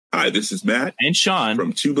Hi, this is Matt and Sean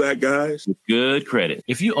from Two Black Guys with Good Credit.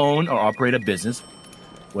 If you own or operate a business,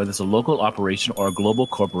 whether it's a local operation or a global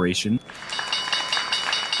corporation,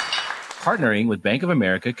 partnering with Bank of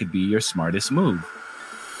America could be your smartest move.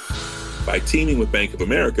 By teaming with Bank of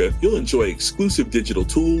America, you'll enjoy exclusive digital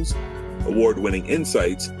tools, award-winning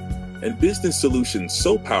insights, and business solutions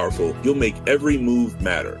so powerful you'll make every move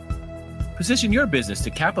matter. Position your business to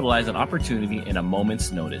capitalize on opportunity in a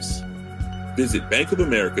moment's notice. Visit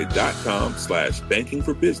bankofamerica.com/banking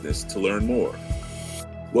for business to learn more.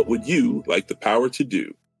 What would you like the power to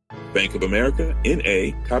do? Bank of America,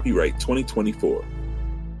 N.A., copyright 2024.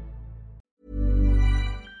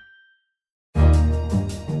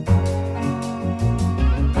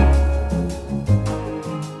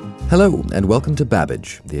 Hello, and welcome to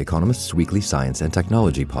Babbage, The Economist's weekly science and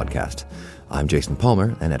technology podcast. I'm Jason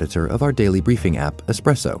Palmer, an editor of our daily briefing app,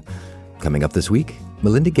 Espresso. Coming up this week,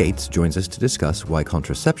 Melinda Gates joins us to discuss why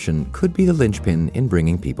contraception could be the linchpin in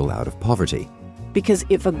bringing people out of poverty. Because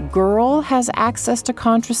if a girl has access to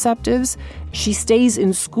contraceptives, she stays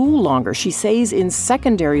in school longer. She stays in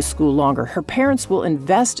secondary school longer. Her parents will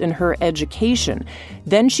invest in her education.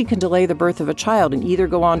 Then she can delay the birth of a child and either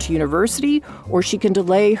go on to university or she can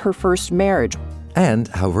delay her first marriage. And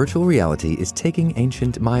how virtual reality is taking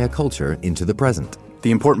ancient Maya culture into the present.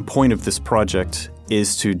 The important point of this project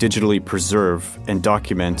is to digitally preserve and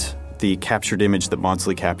document the captured image that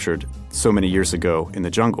Maudsley captured so many years ago in the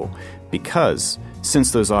jungle, because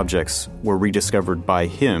since those objects were rediscovered by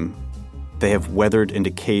him, they have weathered and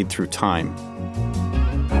decayed through time.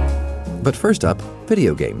 But first up,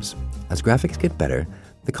 video games. As graphics get better,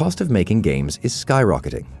 the cost of making games is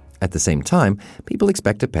skyrocketing. At the same time, people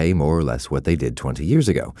expect to pay more or less what they did 20 years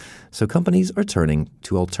ago. So companies are turning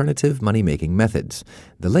to alternative money-making methods.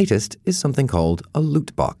 The latest is something called a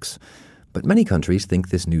loot box. But many countries think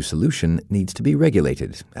this new solution needs to be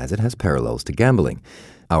regulated, as it has parallels to gambling.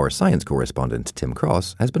 Our science correspondent, Tim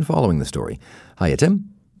Cross, has been following the story. Hiya, Tim.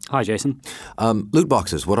 Hi, Jason. Loot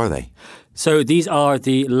boxes, what are they? So these are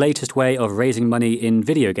the latest way of raising money in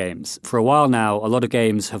video games. For a while now, a lot of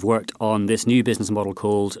games have worked on this new business model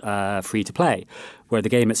called free-to-play, where the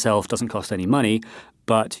game itself doesn't cost any money,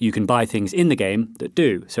 but you can buy things in the game that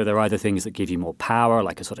do. So they're either things that give you more power,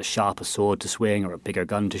 like a sort of sharper sword to swing or a bigger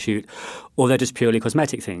gun to shoot, or they're just purely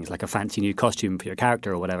cosmetic things, like a fancy new costume for your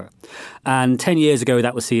character or whatever. And 10 years ago,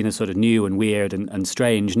 that was seen as sort of new and weird and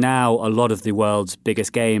strange. Now, a lot of the world's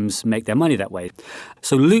biggest games make their money that way.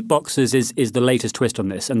 So loot boxes is the latest twist on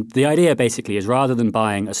this. And the idea basically is rather than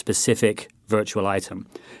buying a specific virtual item,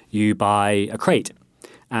 you buy a crate.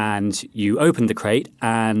 And you open the crate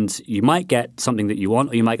and you might get something that you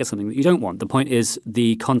want or you might get something that you don't want. The point is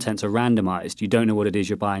the contents are randomized. You don't know what it is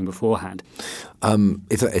you're buying beforehand.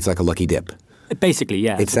 It's like a lucky dip. Basically,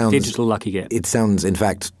 yeah. It sounds digital lucky dip. It sounds, in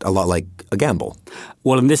fact, a lot like a gamble.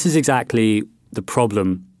 Well, and this is exactly the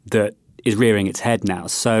problem that is rearing its head now.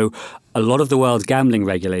 So a lot of the world's gambling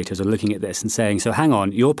regulators are looking at this and saying, so hang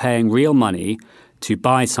on, you're paying real money to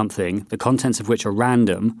buy something, the contents of which are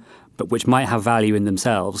random, but which might have value in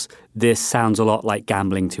themselves. This sounds a lot like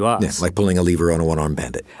gambling to us. Yeah, like pulling a lever on a one-armed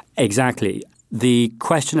bandit. Exactly. The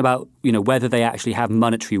question about, whether they actually have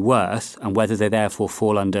monetary worth and whether they therefore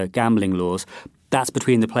fall under gambling laws, that's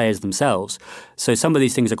between the players themselves. So some of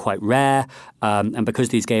these things are quite rare, and because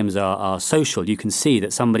these games are social, you can see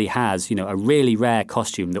that somebody has, a really rare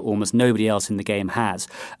costume that almost nobody else in the game has,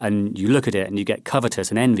 and you look at it and you get covetous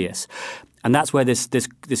and envious. And that's where this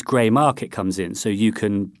grey market comes in. So you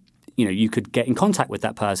can you could get in contact with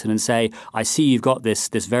that person and say, I see you've got this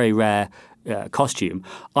very rare costume.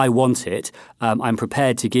 I want it. I'm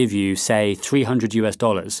prepared to give you, say,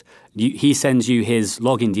 $300. He sends you his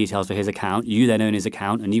login details for his account. You then own his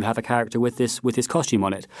account, and you have a character with this costume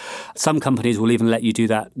on it. Some companies will even let you do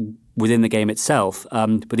that within the game itself.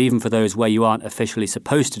 But even for those where you aren't officially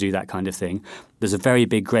supposed to do that kind of thing, there's a very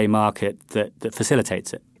big grey market that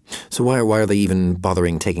facilitates it. So why are they even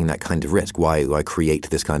bothering taking that kind of risk? Why create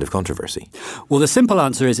this kind of controversy? Well, the simple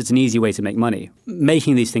answer is it's an easy way to make money.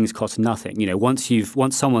 Making these things costs nothing.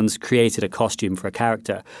 Once someone's created a costume for a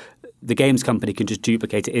character, the games company can just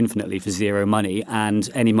duplicate it infinitely for zero money, and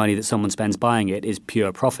any money that someone spends buying it is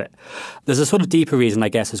pure profit. There's a sort of deeper reason, I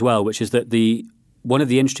guess, as well, which is that one of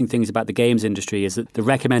the interesting things about the games industry is that the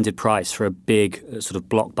recommended price for a big sort of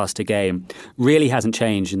blockbuster game really hasn't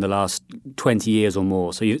changed in the last 20 years or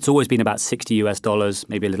more. So it's always been about $60,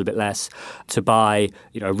 maybe a little bit less, to buy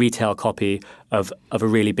a retail copy of a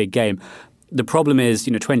really big game. The problem is,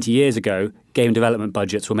 20 years ago, game development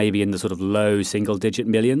budgets were maybe in the sort of low single-digit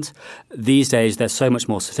millions. These days, they're so much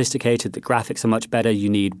more sophisticated. The graphics are much better. You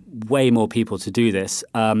need way more people to do this.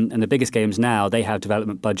 And the biggest games now, they have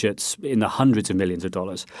development budgets in the hundreds of millions of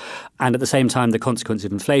dollars. And at the same time, the consequence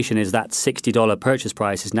of inflation is that $60 purchase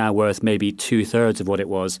price is now worth maybe 2/3 of what it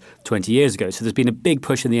was 20 years ago. So there's been a big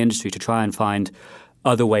push in the industry to try and find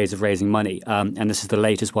other ways of raising money. And this is the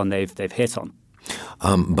latest one they've hit on.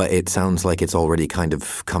 But it sounds like it's already kind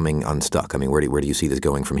of coming unstuck. I mean, where do you see this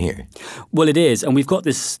going from here? Well, it is. And we've got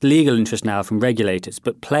this legal interest now from regulators,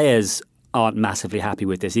 but players aren't massively happy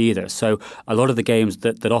with this either. So a lot of the games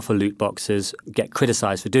that offer loot boxes get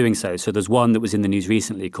criticized for doing so. So there's one that was in the news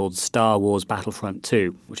recently called Star Wars Battlefront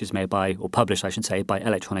 2, which is made by, or published, I should say, by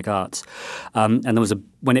Electronic Arts. And there was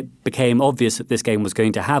when it became obvious that this game was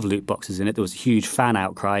going to have loot boxes in it, there was a huge fan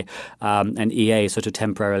outcry, and EA sort of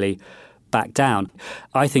temporarily back down.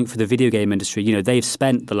 I think for the video game industry, they've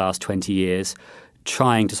spent the last 20 years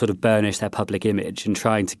trying to sort of burnish their public image and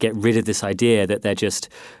trying to get rid of this idea that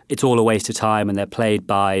it's all a waste of time and they're played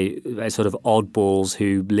by sort of oddballs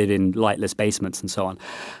who live in lightless basements and so on.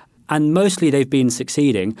 And mostly they've been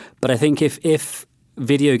succeeding, but I think if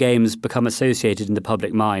video games become associated in the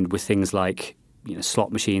public mind with things like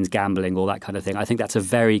slot machines, gambling, all that kind of thing, I think that's a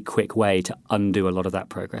very quick way to undo a lot of that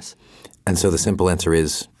progress. And so the simple answer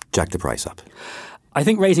is jack the price up. I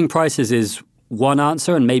think raising prices is one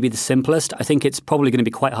answer and maybe the simplest. I think it's probably going to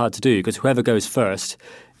be quite hard to do because whoever goes first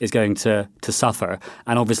is going to suffer.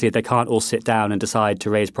 And obviously they can't all sit down and decide to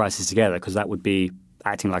raise prices together because that would be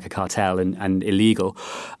acting like a cartel and illegal.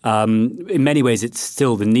 In many ways, it's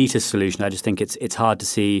still the neatest solution. I just think it's hard to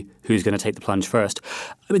see who's going to take the plunge first.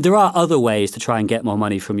 I mean, there are other ways to try and get more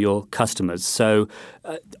money from your customers. So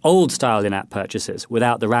old-style in-app purchases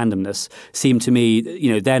without the randomness seem to me,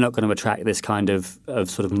 they're not going to attract this kind of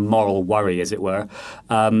sort of moral worry, as it were.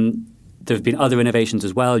 There have been other innovations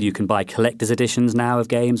as well. You can buy collector's editions now of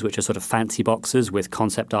games, which are sort of fancy boxes with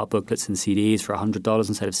concept art booklets and CDs for $100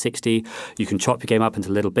 instead of $60. You can chop your game up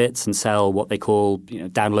into little bits and sell what they call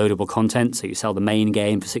downloadable content. So you sell the main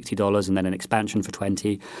game for $60 and then an expansion for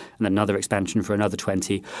 $20 and then another expansion for another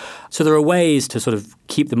 $20. So there are ways to sort of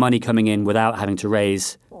keep the money coming in without having to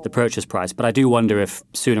raise the purchase price. But I do wonder if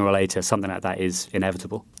sooner or later something like that is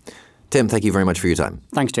inevitable. Tim, thank you very much for your time.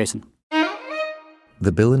 Thanks, Jason.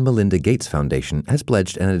 The Bill and Melinda Gates Foundation has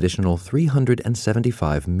pledged an additional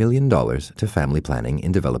 $375 million to family planning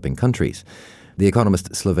in developing countries. The economist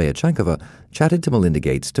Slavea Chankova chatted to Melinda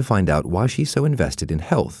Gates to find out why she's so invested in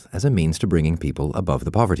health as a means to bringing people above the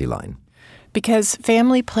poverty line. Because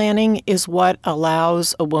family planning is what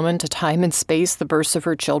allows a woman to time and space the births of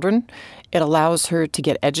her children. It allows her to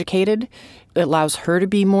get educated. It allows her to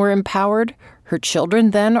be more empowered. Her children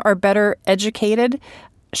then are better educated.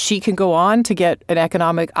 She can go on to get an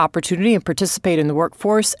economic opportunity and participate in the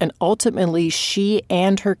workforce, and ultimately she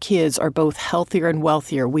and her kids are both healthier and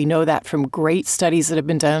wealthier. We know that from great studies that have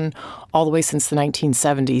been done all the way since the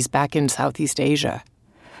 1970s back in Southeast Asia.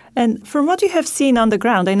 And from what you have seen on the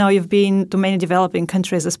ground, I know you've been to many developing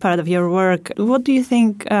countries as part of your work. What do you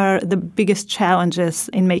think are the biggest challenges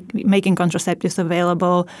in making contraceptives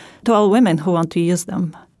available to all women who want to use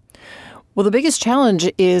them? Well, the biggest challenge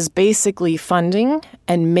is basically funding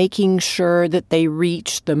and making sure that they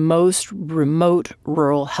reach the most remote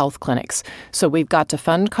rural health clinics. So we've got to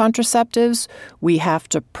fund contraceptives. We have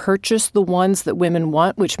to purchase the ones that women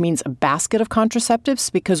want, which means a basket of contraceptives,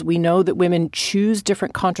 because we know that women choose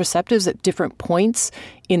different contraceptives at different points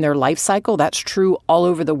in their life cycle. That's true all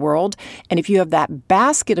over the world. And if you have that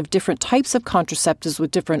basket of different types of contraceptives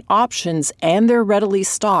with different options and they're readily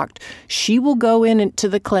stocked, she will go into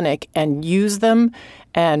the clinic and use them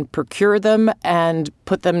and procure them and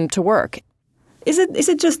put them to work. Is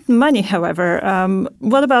it just money, however?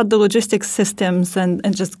 What about the logistics systems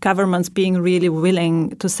and just governments being really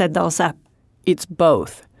willing to set those up? It's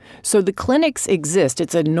both. So the clinics exist.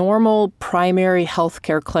 It's a normal primary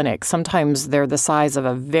healthcare clinic. Sometimes they're the size of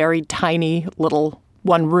a very tiny little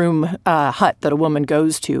one-room hut that a woman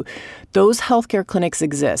goes to. Those healthcare clinics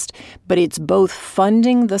exist, but it's both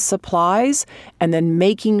funding the supplies and then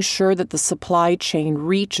making sure that the supply chain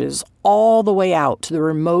reaches all the way out to the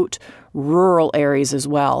remote rural areas as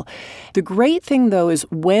well. The great thing, though, is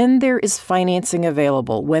when there is financing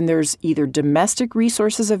available, when there's either domestic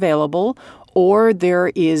resources available or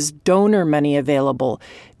there is donor money available,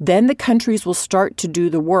 then the countries will start to do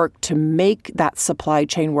the work to make that supply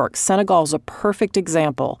chain work. Senegal is a perfect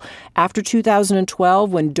example. After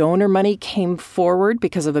 2012, when donor money came forward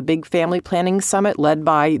because of a big family planning summit led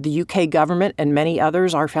by the UK government and many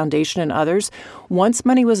others, our foundation and others, once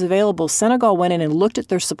money was available, Senegal went in and looked at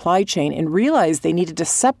their supply chain and realized they needed to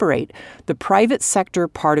separate the private sector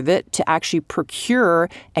part of it to actually procure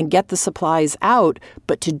and get the supplies out,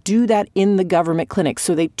 but to do that in the government clinics.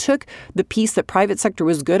 So they took the piece that private sector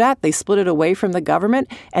was good at, they split it away from the government,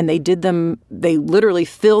 and they literally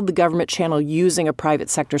filled the government channel using a private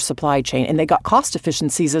sector supply chain. And they got cost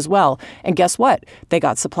efficiencies as well. And guess what? They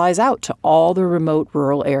got supplies out to all the remote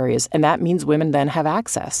rural areas. And that means women then have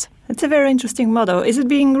access. It's a very interesting model. Is it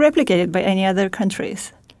being replicated by any other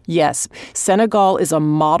countries? Yes. Senegal is a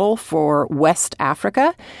model for West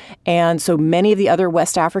Africa. And so many of the other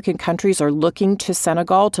West African countries are looking to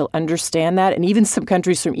Senegal to understand that. And even some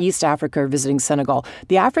countries from East Africa are visiting Senegal.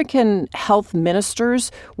 The African health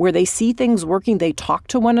ministers, where they see things working, they talk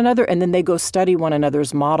to one another and then they go study one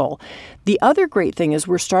another's model. The other great thing is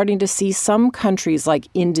we're starting to see some countries like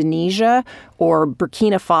Indonesia or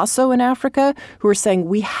Burkina Faso in Africa who are saying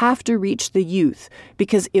we have to reach the youth,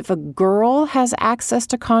 because if a girl has access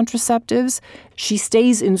to contraceptives, she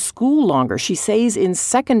stays in school longer. She stays in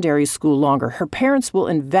secondary school longer. Her parents will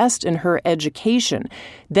invest in her education.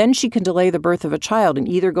 Then she can delay the birth of a child and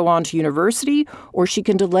either go on to university or she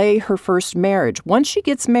can delay her first marriage. Once she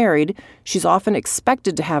gets married, she's often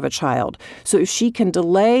expected to have a child. So if she can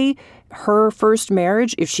delay her first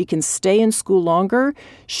marriage, if she can stay in school longer,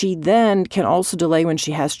 she then can also delay when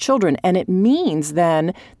she has children. And it means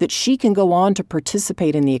then that she can go on to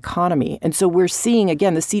participate in the economy. And so we're seeing,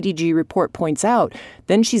 again, the CDG report points out,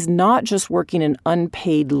 then she's not just working in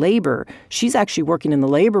unpaid labor, she's actually working in the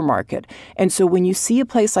labor market. And so when you see a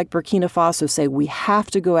place like Burkina Faso say, we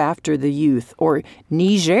have to go after the youth, or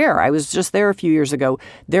Niger, I was just there a few years ago,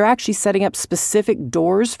 they're actually setting up specific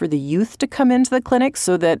doors for the youth to come into the clinic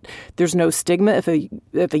so that there's no stigma.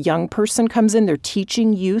 If a young person comes in, they're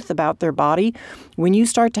teaching youth about their body. When you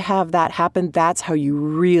start to have that happen, that's how you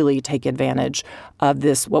really take advantage of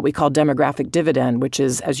this, what we call demographic dividend, which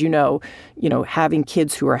is, as you know, having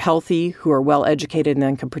kids who are healthy, who are well educated, and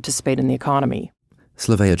then can participate in the economy.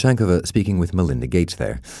 Slavea Chankova speaking with Melinda Gates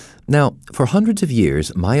there. Now, for hundreds of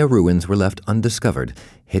years, Maya ruins were left undiscovered,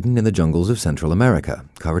 hidden in the jungles of Central America,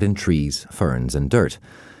 covered in trees, ferns, and dirt.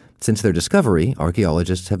 Since their discovery,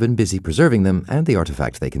 archaeologists have been busy preserving them and the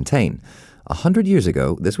artifacts they contain. 100 years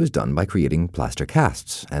ago, this was done by creating plaster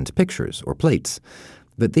casts and pictures or plates.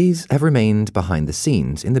 But these have remained behind the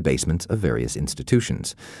scenes in the basements of various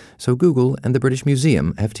institutions. So Google and the British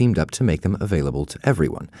Museum have teamed up to make them available to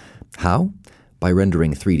everyone. How? By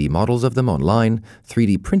rendering 3D models of them online,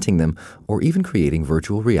 3D printing them, or even creating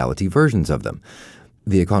virtual reality versions of them.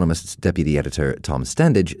 The Economist's deputy editor, Tom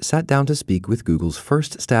Standage, sat down to speak with Google's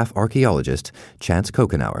first staff archaeologist, Chance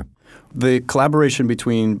Kokenauer. The collaboration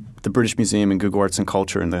between the British Museum and Google Arts and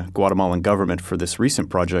Culture and the Guatemalan government for this recent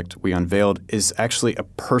project we unveiled is actually a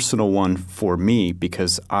personal one for me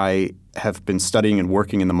because I have been studying and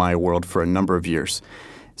working in the Maya world for a number of years.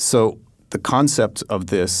 So the concept of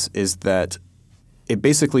this is that it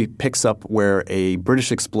basically picks up where a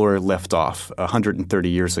British explorer left off 130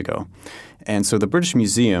 years ago. And so the British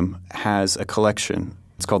Museum has a collection.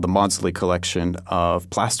 It's called the Maudsley Collection of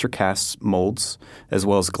plaster cast molds as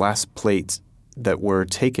well as glass plates that were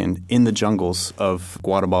taken in the jungles of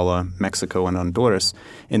Guatemala, Mexico, and Honduras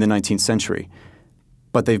in the 19th century.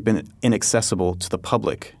 But they've been inaccessible to the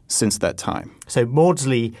public since that time. So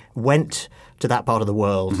Maudsley went to that part of the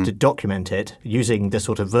world to document it using the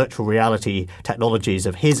sort of virtual reality technologies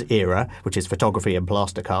of his era, which is photography and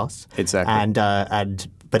plaster casts. Exactly.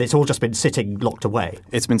 But it's all just been sitting locked away.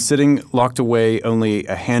 It's been sitting locked away. Only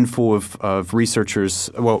a handful of researchers,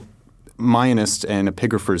 Mayanists and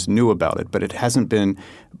epigraphers knew about it, but it hasn't been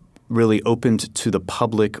really opened to the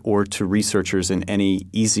public or to researchers in any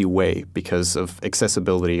easy way because of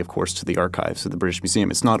accessibility, of course, to the archives of the British Museum.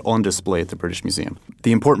 It's not on display at the British Museum.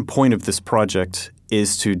 The important point of this project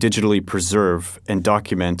is to digitally preserve and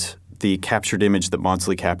document the captured image that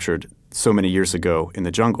Maudsley captured so many years ago in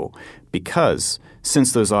the jungle, because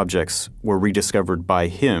since those objects were rediscovered by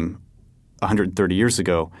him 130 years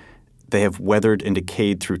ago, they have weathered and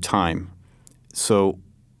decayed through time. So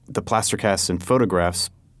the plaster casts and photographs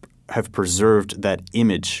have preserved that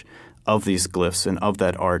image of these glyphs and of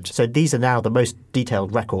that art. So these are now the most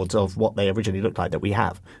detailed records of what they originally looked like that we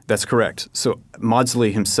have. That's correct. So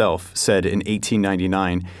Maudsley himself said in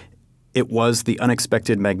 1899, it was the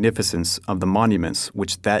unexpected magnificence of the monuments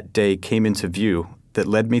which that day came into view that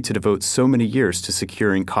led me to devote so many years to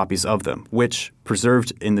securing copies of them, which,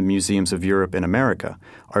 preserved in the museums of Europe and America,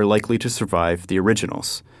 are likely to survive the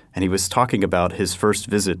originals. And he was talking about his first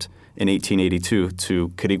visit in 1882 to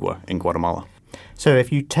Quirigua in Guatemala. So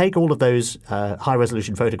if you take all of those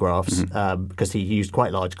high-resolution photographs, because he used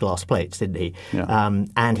quite large glass plates, didn't he? Yeah.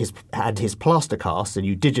 And his plaster casts, and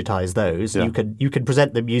you digitize those, Yeah. you can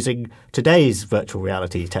present them using today's virtual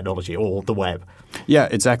reality technology or the web. Yeah,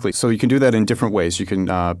 exactly. So you can do that in different ways. You can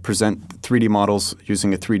present 3D models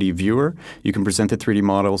using a 3D viewer. You can present the 3D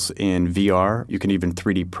models in VR. You can even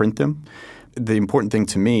 3D print them. The important thing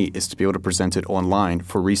to me is to be able to present it online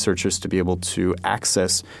for researchers to be able to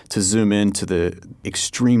access, to zoom in to the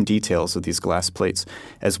extreme details of these glass plates,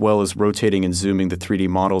 as well as rotating and zooming the 3D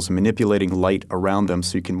models, manipulating light around them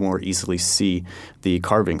so you can more easily see the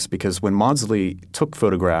carvings. Because when Maudsley took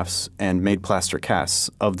photographs and made plaster casts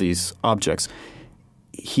of these objects,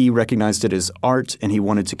 he recognized it as art, and he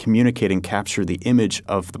wanted to communicate and capture the image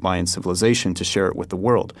of the Mayan civilization to share it with the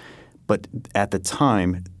world. But at the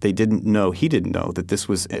time, he didn't know that this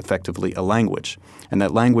was effectively a language. And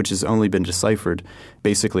that language has only been deciphered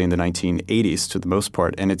basically in the 1980s to the most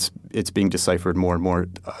part, and it's being deciphered more and more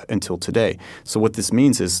until today. So what this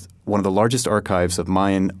means is one of the largest archives of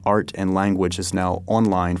Mayan art and language is now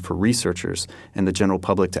online for researchers and the general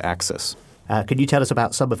public to access. Can you tell us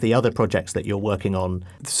about some of the other projects that you're working on?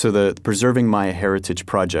 So the Preserving Maya Heritage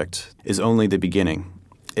project is only the beginning.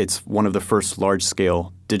 It's one of the first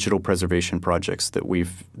large-scale digital preservation projects that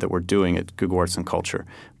we're doing at Google Arts and Culture.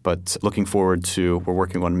 But looking forward to, we're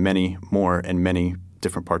working on many more in many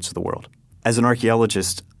different parts of the world. As an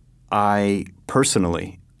archaeologist, I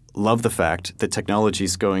personally love the fact that technology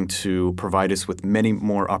is going to provide us with many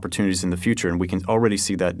more opportunities in the future, and we can already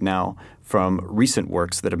see that now from recent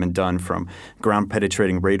works that have been done, from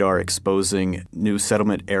ground-penetrating radar exposing new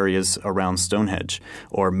settlement areas around Stonehenge,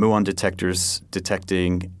 or muon detectors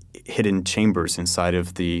detecting hidden chambers inside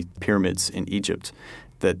of the pyramids in Egypt.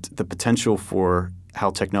 That the potential for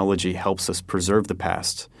how technology helps us preserve the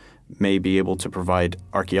past may be able to provide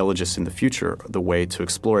archaeologists in the future the way to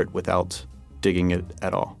explore it without digging it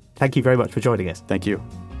at all. Thank you very much for joining us. Thank you.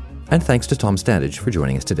 And thanks to Tom Standage for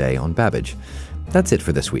joining us today on Babbage. That's it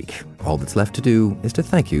for this week. All that's left to do is to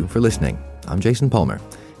thank you for listening. I'm Jason Palmer.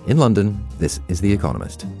 In London, this is The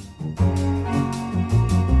Economist.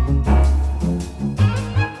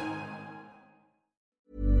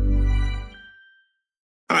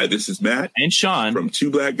 Hi, this is Matt And Sean from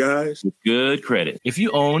Two Black Guys with Good Credit. If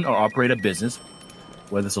you own or operate a business,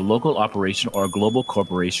 whether it's a local operation or a global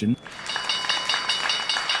corporation,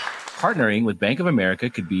 partnering with Bank of America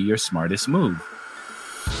could be your smartest move.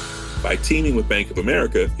 By teaming with Bank of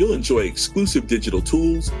America, you'll enjoy exclusive digital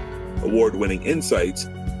tools, award-winning insights,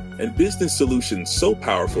 and business solutions so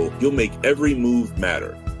powerful you'll make every move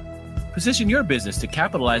matter. Position your business to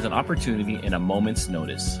capitalize on opportunity in a moment's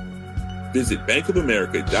notice. Visit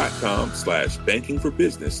bankofamerica.com/banking for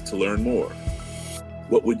business to learn more.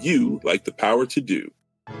 What would you like the power to do?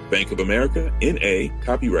 Bank of America, N.A.,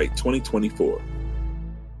 copyright 2024.